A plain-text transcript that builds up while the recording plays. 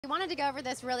We wanted to go over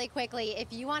this really quickly.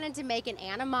 If you wanted to make an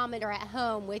anemometer at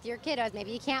home with your kiddos,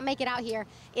 maybe you can't make it out here,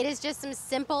 it is just some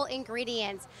simple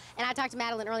ingredients. And I talked to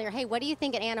Madeline earlier. Hey, what do you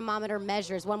think an anemometer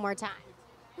measures? One more time.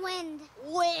 Wind.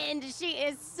 Wind. She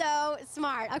is so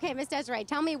smart. Okay, Miss Desiree,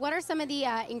 tell me, what are some of the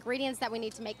ingredients that we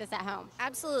need to make this at home?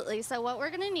 Absolutely. So what we're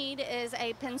going to need is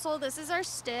a pencil. This is our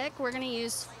stick. We're going to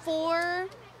use 4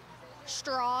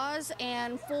 straws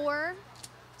and 4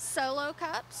 solo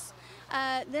cups.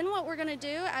 Then what we're going to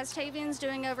do, as Tavian's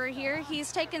doing over here,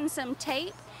 he's taken some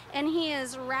tape and he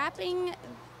is wrapping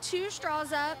 2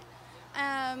 straws up.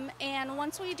 And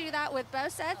once we do that with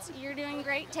both sets, you're doing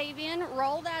great, Tavian.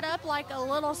 Roll that up like a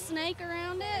little snake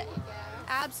around it.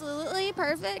 Absolutely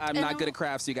perfect. I'm not good at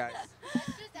crafts, you guys.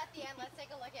 Just at the end, let's take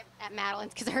a look at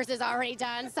Madeline's because hers is already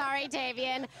done. Sorry,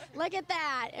 Tavian. Look at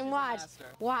that and watch.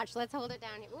 Watch. Let's hold it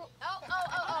down here. Ooh.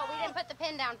 Oh. We didn't put the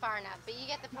pin down far enough, but you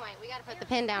get the point. We got to put the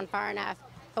pin down far enough.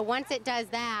 But once it does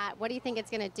that, what do you think it's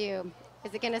going to do?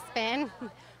 Is it going to spin?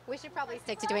 We should probably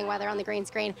stick to doing weather on the green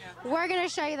screen. We're going to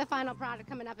show you the final product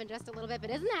coming up in just a little bit, but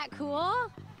isn't that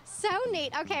cool? So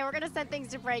neat. Okay, we're going to set things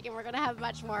to break, and we're going to have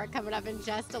much more coming up in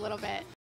just a little bit.